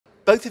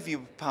Both of you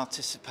are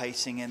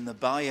participating in the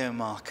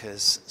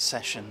biomarkers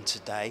session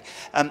today.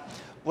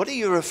 What are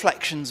your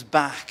reflections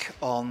back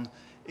on,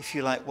 if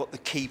you like, what the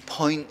key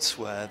points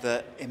were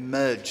that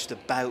emerged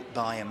about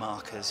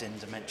biomarkers in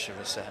dementia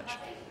research?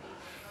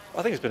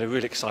 I think it's been a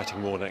really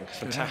exciting morning. It's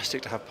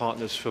fantastic to have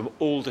partners from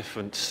all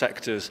different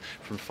sectors,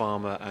 from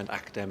pharma and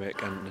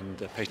academic and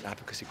patient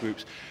advocacy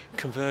groups,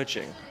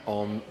 converging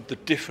on the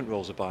different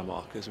roles of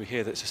biomarkers. We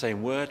hear that it's the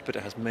same word, but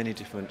it has many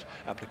different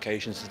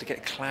applications. And to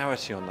get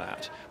clarity on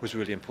that was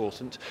really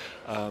important.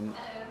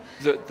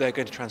 That they're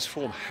going to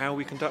transform how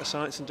we conduct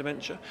science in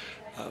dementia,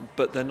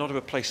 but they're not a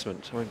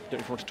replacement. I mean, don't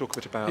you want to talk a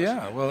bit about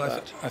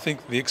that? I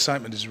think the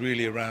excitement is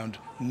really around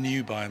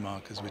new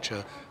biomarkers, which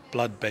are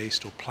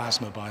blood-based or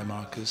plasma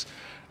biomarkers,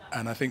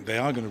 and I think they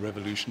are going to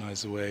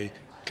revolutionize the way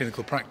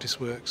clinical practice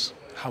works,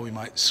 how we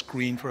might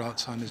screen for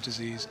Alzheimer's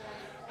disease,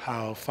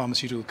 how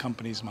pharmaceutical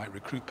companies might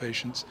recruit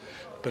patients.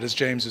 But as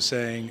James was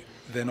saying,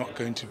 they're not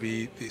going to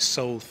be the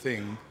sole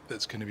thing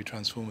that's going to be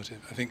transformative.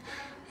 I think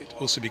it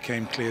also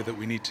became clear that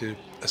we need to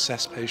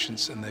assess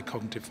patients and their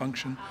cognitive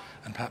function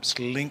and perhaps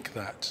link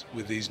that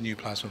with these new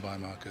plasma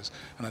biomarkers.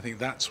 And I think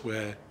that's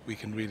where we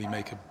can really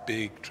make a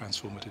big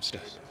transformative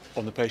step.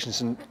 On the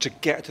patients, and to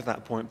get to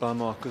that point,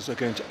 biomarkers are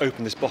going to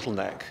open this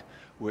bottleneck,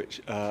 which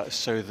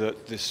so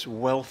that this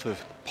wealth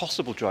of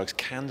possible drugs,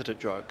 candidate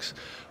drugs,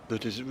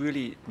 that is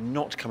really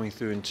not coming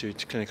through into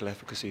clinical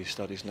efficacy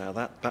studies now,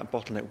 that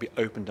bottleneck will be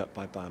opened up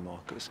by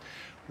biomarkers,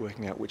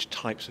 working out which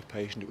types of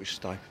patient, at which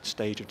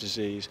stage of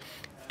disease,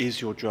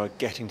 is your drug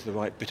getting to the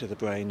right bit of the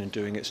brain and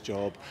doing its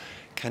job,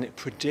 can it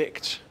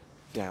predict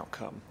the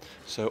outcome?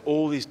 So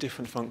all these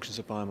different functions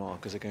of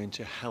biomarkers are going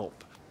to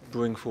help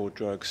bring forward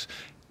drugs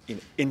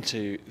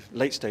into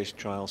late-stage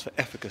trials for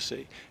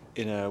efficacy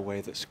in a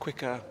way that's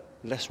quicker,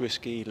 less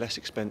risky, less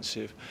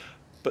expensive,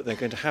 but they're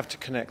going to have to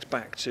connect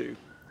back to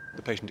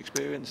the patient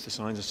experience, the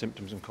signs and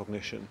symptoms and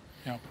cognition.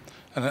 Yeah,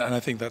 and I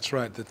think that's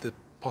right, that the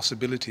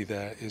possibility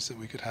there is that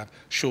we could have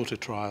shorter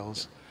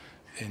trials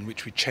in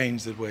which we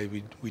change the way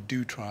we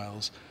do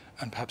trials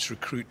and perhaps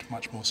recruit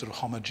much more sort of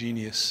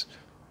homogeneous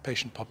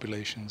patient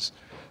populations.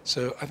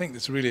 So I think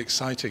it's really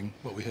exciting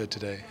what we heard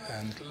today,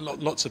 and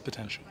lots of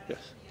potential. Yes.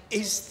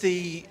 Is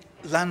the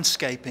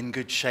landscape in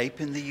good shape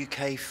in the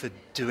UK for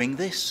doing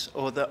this,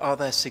 or are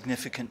there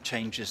significant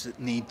changes that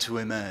need to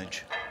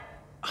emerge?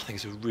 I think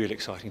it's a really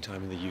exciting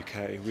time in the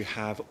UK. We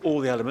have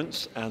all the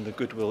elements and the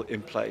goodwill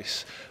in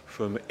place.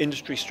 From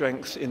industry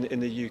strength in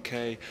the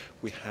UK,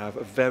 we have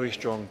a very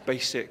strong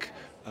basic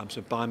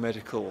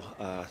biomedical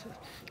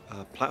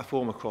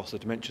platform across the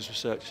Dementias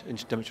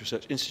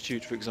Research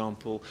Institute, for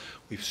example.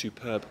 We've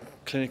superb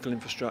clinical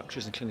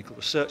infrastructures and clinical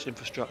research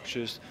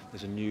infrastructures.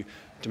 There's a new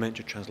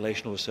dementia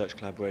translational research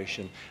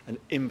collaboration, and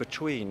in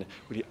between,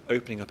 really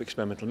opening up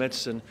experimental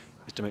medicine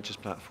is Dementias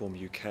Platform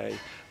UK,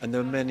 and there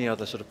are many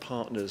other sort of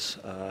partners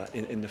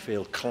in the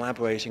field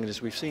collaborating, and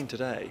as we've seen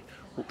today,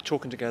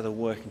 talking together,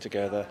 working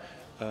together,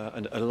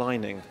 and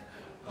aligning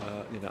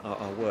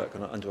our work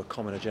under a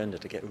common agenda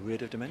to get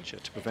rid of dementia,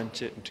 to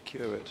prevent it and to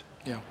cure it.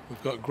 Yeah,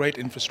 we've got great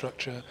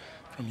infrastructure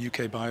from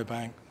UK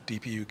Biobank,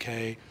 DP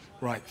UK,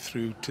 right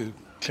through to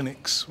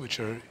clinics which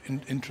are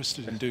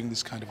interested in doing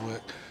this kind of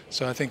work.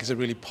 So I think it's a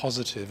really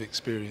positive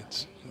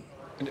experience.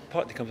 And it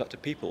partly comes up to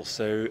people.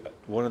 So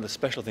one of the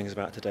special things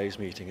about today's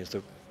meeting is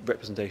the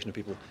representation of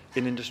people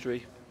in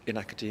industry, in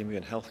academia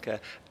and healthcare,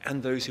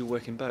 and those who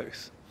work in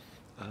both.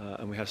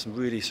 And we have some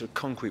really sort of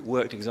concrete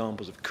worked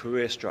examples of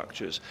career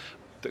structures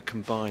that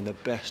combine the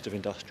best of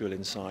industrial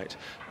insight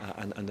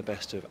and the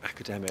best of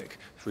academic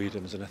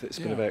freedoms, and I think it's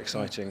been a very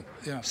exciting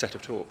set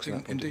of talks.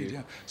 Indeed,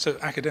 yeah. So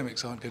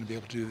academics aren't going to be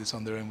able to do this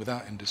on their own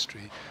without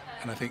industry,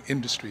 and I think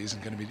industry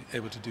isn't going to be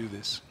able to do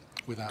this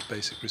without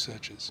basic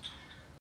researchers.